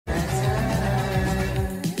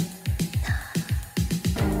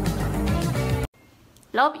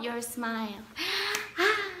Love your smile.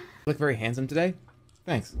 Look very handsome today.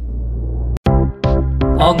 Thanks.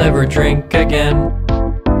 I'll never drink again.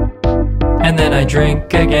 And then I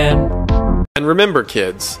drink again. And remember,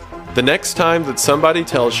 kids, the next time that somebody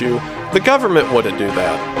tells you the government wouldn't do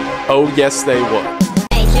that, oh yes they would.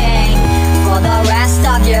 For the rest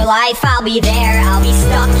of your life I'll be there. I'll be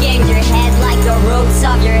stuck in your head like the roots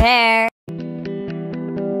of your hair.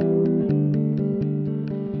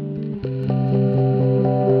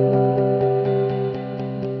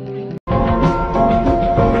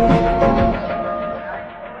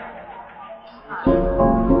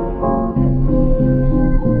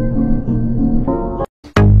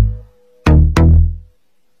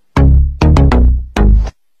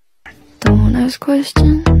 Don't ask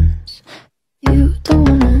questions you don't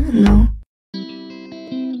wanna know.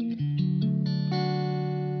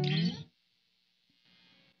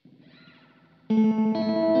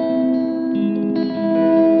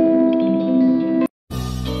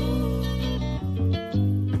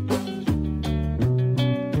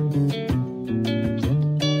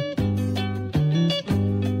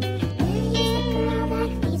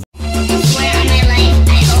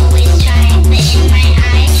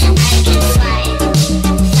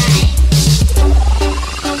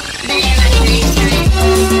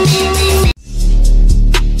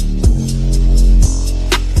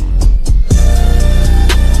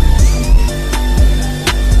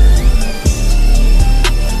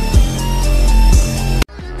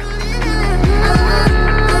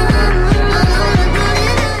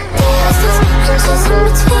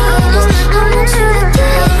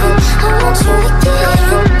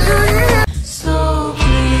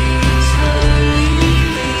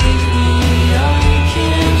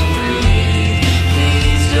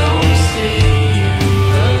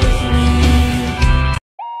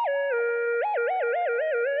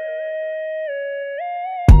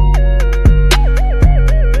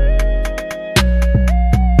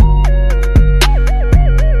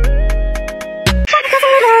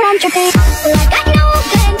 Like I know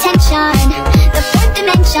good intention. The fourth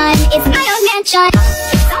dimension is my own mansion.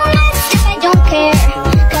 So nice if I don't care,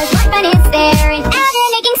 cause my fun is there and ever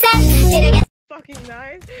making sense. Did it get fucking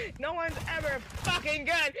nice? No one's ever fucking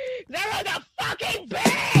good. They're the fucking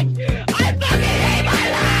bitch! I fucking hate my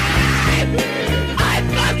life! I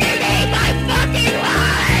fucking hate my fucking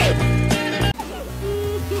life!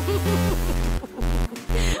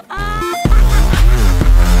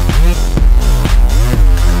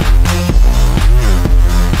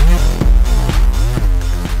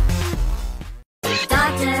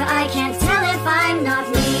 Doctor, I can't tell if I'm not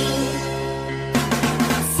me.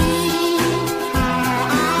 See how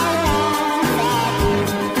I love that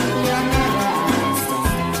you'll never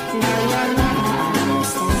understand. No, you'll never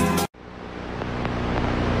understand.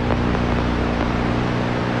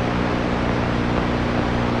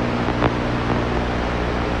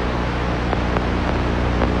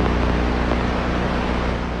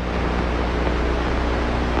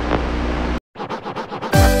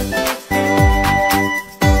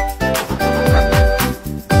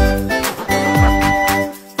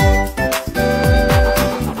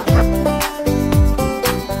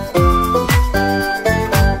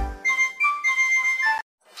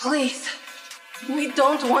 Please, we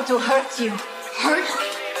don't want to hurt you. Hurt me?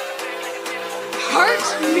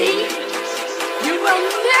 Hurt me? You will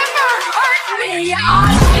never hurt me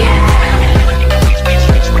again!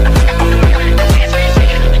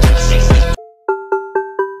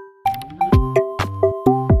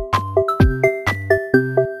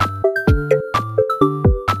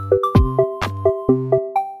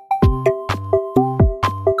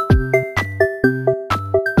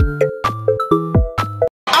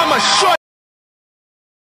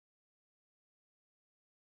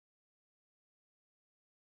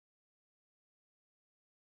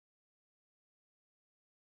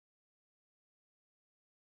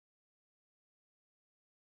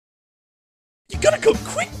 You gotta come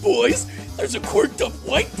quick, boys! There's a quirked up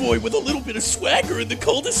white boy with a little bit of swagger in the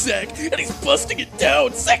cul-de-sac, and he's busting it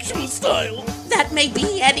down sexual style! That may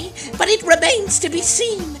be, Eddie, but it remains to be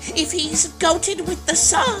seen if he's goated with the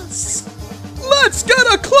sauce. Let's get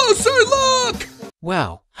a closer look!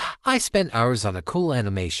 Wow, I spent hours on a cool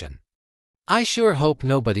animation. I sure hope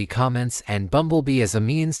nobody comments and Bumblebee as a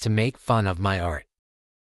means to make fun of my art.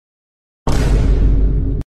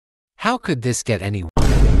 How could this get any worse?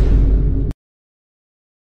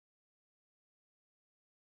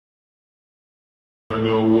 I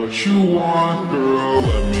know what you want, girl.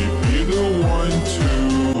 Let me be the one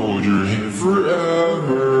to hold your hand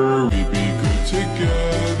forever. We be good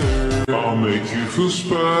together. I'll make you feel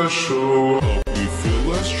special. Help you feel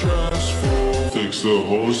less stressful. Fix the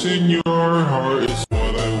holes in your heart. It's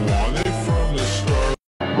what I wanted from the start.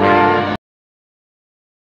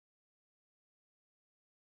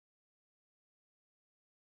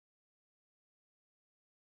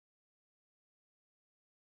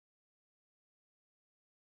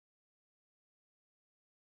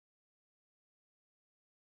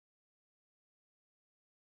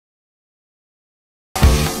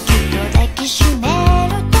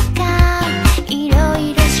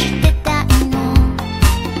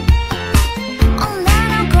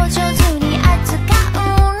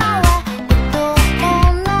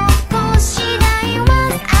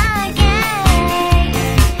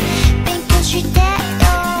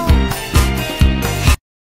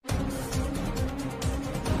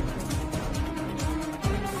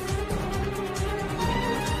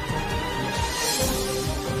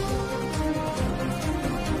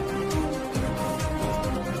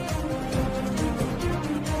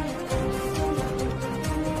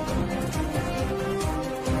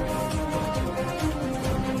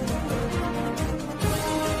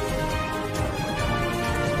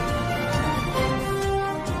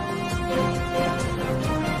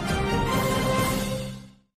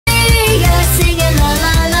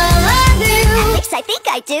 I think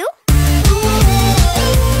I do.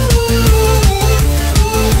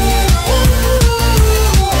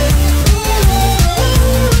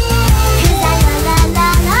 Cause I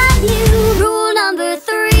love you. Rule number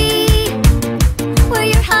 3: wear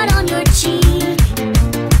your heart on your cheek,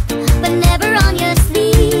 but never on your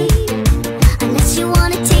sleeve, unless you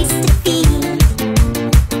wanna taste defeat.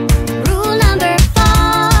 Rule number 4: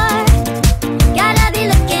 gotta be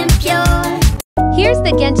looking pure. Here's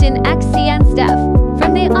the Genshin XCN stuff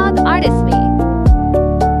from the Og Artist Me.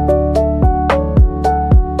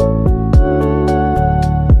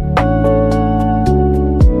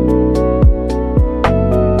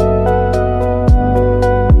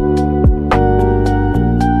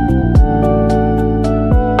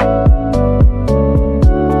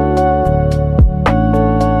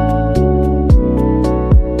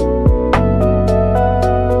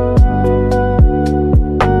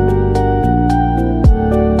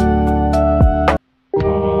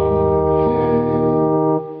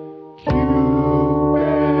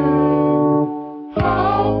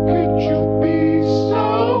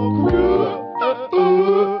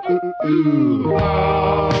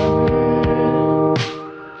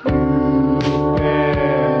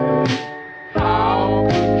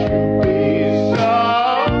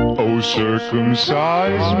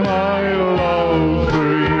 Circumcise my love for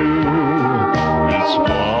you. It's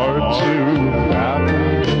far too fat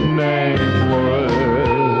and nameless.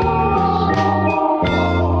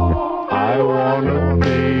 I wanna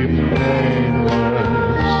be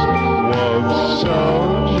nameless. Love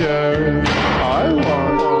soldier. I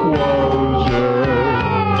want closure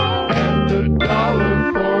and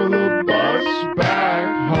 $1 for the bus back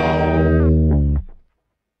home.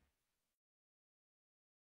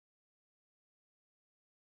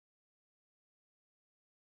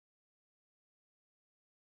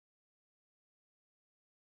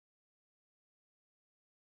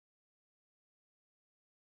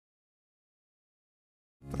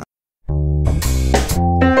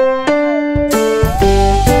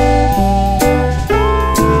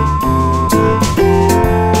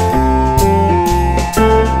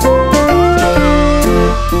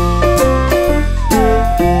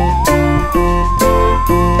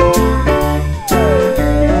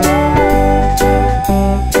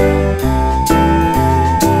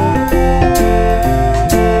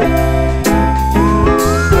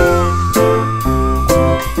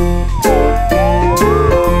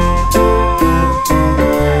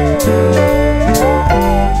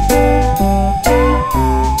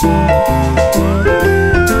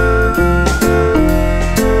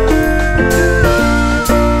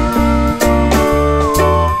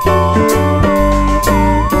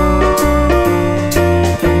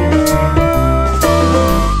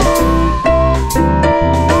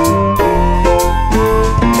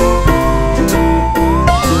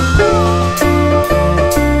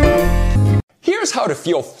 How to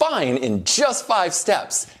feel fine in just 5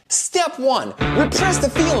 steps. Step 1. Repress the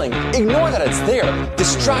feeling. Ignore that it's there.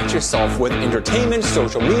 Distract yourself with entertainment,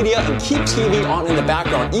 social media, and keep TV on in the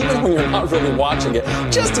background even when you're not really watching it,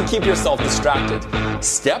 just to keep yourself distracted.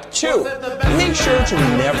 Step 2. Make sure to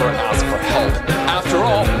never ask for help. After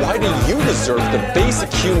all, why do you deserve the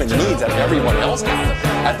basic human needs that everyone else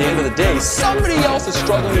has? at the end of the day, somebody else is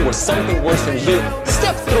struggling with something worse than you.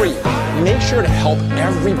 Step 3, make sure to help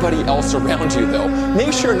everybody else around you though.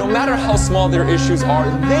 Make sure no matter how small their issues are,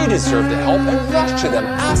 they deserve the help and rush to them.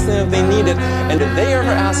 Ask them if they need it, and if they ever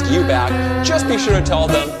ask you back, just be sure to tell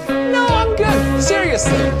them, no, I'm good.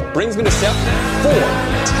 Seriously. Brings me to step 4.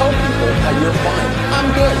 Tell people that you're fine. I'm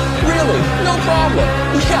good. Really. No problem.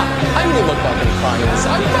 Yeah, I may look like I'm crying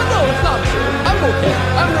inside, but no, it's not true. I'm okay.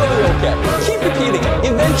 I'm really okay. Keep repeating it.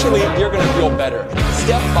 Eventually, you're going to feel better.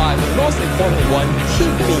 Step 5, the most important one,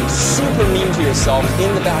 keep being super mean to yourself in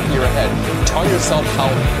the back of your head. Tell yourself how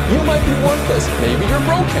you might be worthless. Maybe you're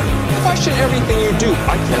broken. Question everything you do.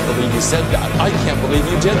 I can't believe you said that. I can't believe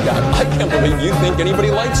you did that. I can't believe you think anybody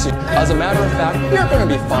likes you. As a matter of fact, you're going to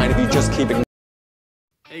be fine if you just keep ignoring.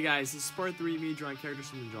 Hey guys, this is part 3 of me drawing characters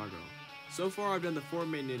from Ninjago. So far I've done the 4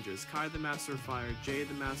 main ninjas, Kai the Master of Fire, Jay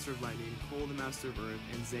the Master of Lightning, Cole the Master of Earth,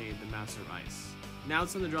 and Zane the Master of Ice. Now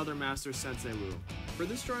it's time to draw their master, Sensei Wu. For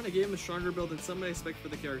this drawing I gave him a stronger build than some might expect for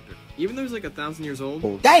the character. Even though he's like 1,000 years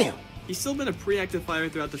old, damn! He's still been a pretty active fighter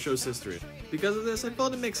throughout the show's history. Because of this, I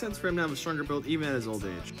felt it makes sense for him to have a stronger build even at his old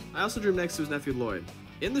age. I also drew him next to his nephew Lloyd.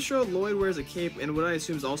 In the show, Lloyd wears a cape and what I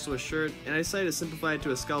assume is also a shirt, and I decided to simplify it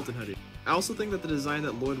to a skeleton hoodie. I also think that the design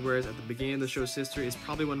that Lloyd wears at the beginning of the show's history is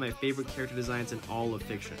probably one of my favorite character designs in all of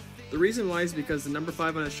fiction. The reason why is because the number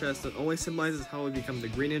 5 on his chest not only symbolizes how he become the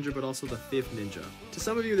Green Ninja, but also the 5th ninja. To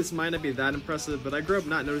some of you this might not be that impressive, but I grew up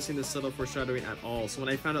not noticing this subtle foreshadowing at all, so when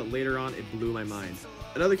I found out later on, it blew my mind.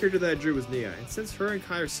 Another character that I drew was Nia, and since her and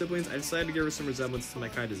Kai are siblings, I decided to give her some resemblance to my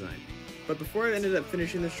Kai design. But before I ended up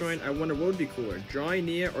finishing this drawing, I wondered what would be cooler, drawing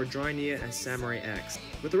Nia or drawing Nia as Samurai X.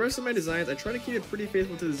 With the rest of my designs, I try to keep it pretty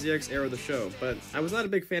faithful to the ZX era of the show, but I was not a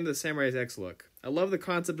big fan of the Samurai X look. I love the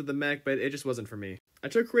concept of the mech, but it just wasn't for me. I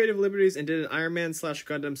took creative liberties and did an Iron Man /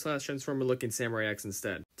 Gundam / Transformer looking Samurai X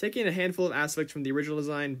instead, taking a handful of aspects from the original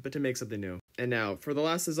design, but to make something new. And now, for the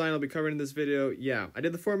last design I'll be covering in this video, yeah, I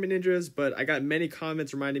did the 4 main ninjas, but I got many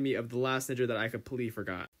comments reminding me of the last ninja that I completely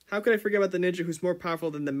forgot. How could I forget about the ninja who's more powerful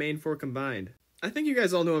than the main 4 combined? I think you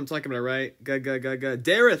guys all know what I'm talking about, right?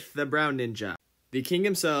 Dareth the Brown Ninja. The king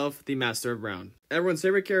himself, the master of brown. Everyone's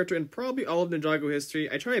favorite character in probably all of Ninjago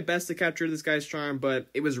history. I tried my best to capture this guy's charm, but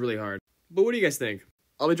it was really hard. But what do you guys think?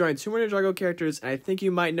 I'll be drawing 2 more Ninjago characters, and I think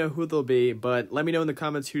you might know who they'll be, but let me know in the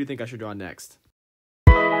comments who you think I should draw next.